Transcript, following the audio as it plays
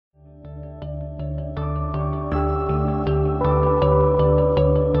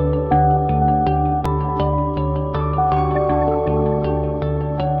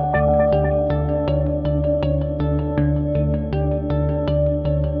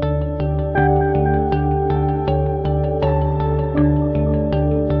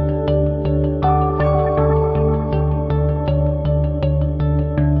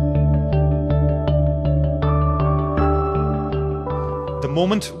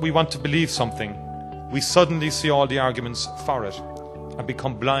moment we want to believe something, we suddenly see all the arguments for it and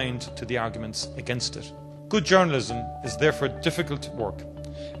become blind to the arguments against it. Good journalism is therefore difficult work,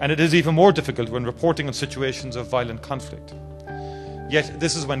 and it is even more difficult when reporting on situations of violent conflict. Yet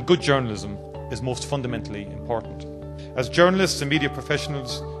this is when good journalism is most fundamentally important. As journalists and media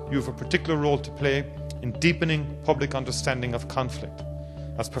professionals, you have a particular role to play in deepening public understanding of conflict.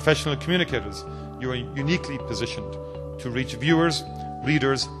 As professional communicators, you are uniquely positioned to reach viewers,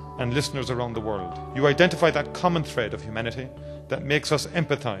 readers and listeners around the world. You identify that common thread of humanity that makes us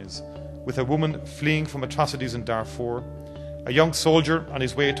empathise with a woman fleeing from atrocities in Darfur, a young soldier on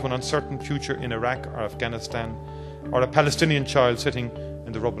his way to an uncertain future in Iraq or Afghanistan, or a Palestinian child sitting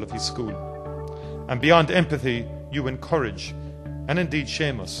in the rubble of his school. And beyond empathy, you encourage, and indeed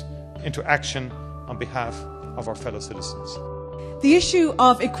shame us, into action on behalf of our fellow citizens. The issue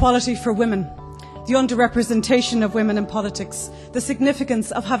of equality for women, the underrepresentation of women in politics, the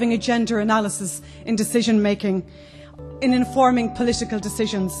significance of having a gender analysis in decision making, in informing political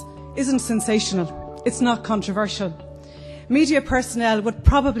decisions, isn't sensational. It's not controversial. Media personnel would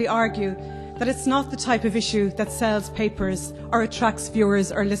probably argue that it's not the type of issue that sells papers or attracts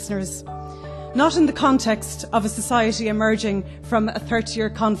viewers or listeners. Not in the context of a society emerging from a 30-year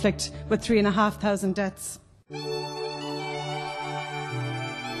conflict with 3,500 deaths.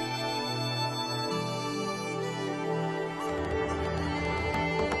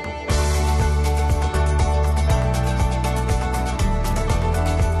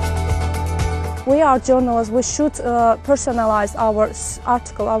 We are journalists, we should personalize our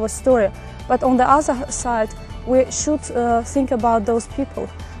article, our story. But on the other side, we should think about those people,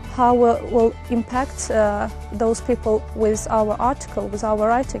 how will impact those people with our article, with our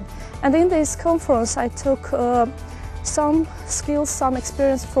writing. And in this conference I took some skills, some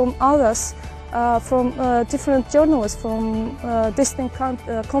experience from others, from different journalists from distinct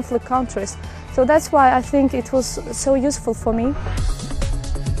conflict countries. So that's why I think it was so useful for me.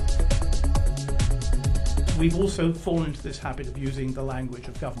 We've also fallen into this habit of using the language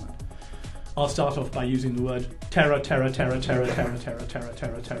of government. I'll start off by using the word terror, terror, terror, terror, terror, terror, terror,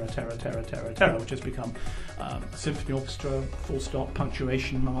 terror, terror, terror, terror, terror, terror, which has become symphony orchestra, full stop,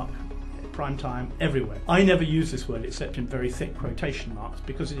 punctuation mark, prime time, everywhere. I never use this word except in very thick quotation marks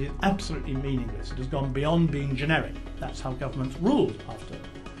because it is absolutely meaningless. It has gone beyond being generic. That's how governments ruled after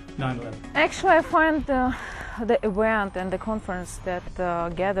 9/11. Actually, I find the event and the conference that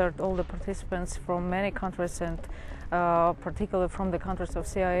gathered all the participants from many countries and particularly from the countries of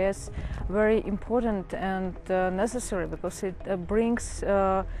CIS very important and necessary because it brings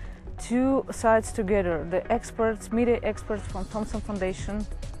two sides together. The experts, media experts from Thomson Foundation,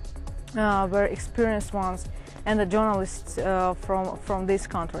 very experienced ones, and the journalists from these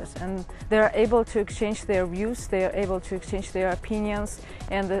countries, and they are able to exchange their views, they are able to exchange their opinions,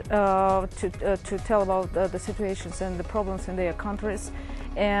 and to tell about the situations and the problems in their countries,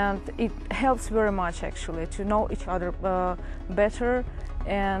 and it helps very much actually to know each other better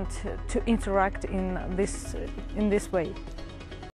and to interact in this way.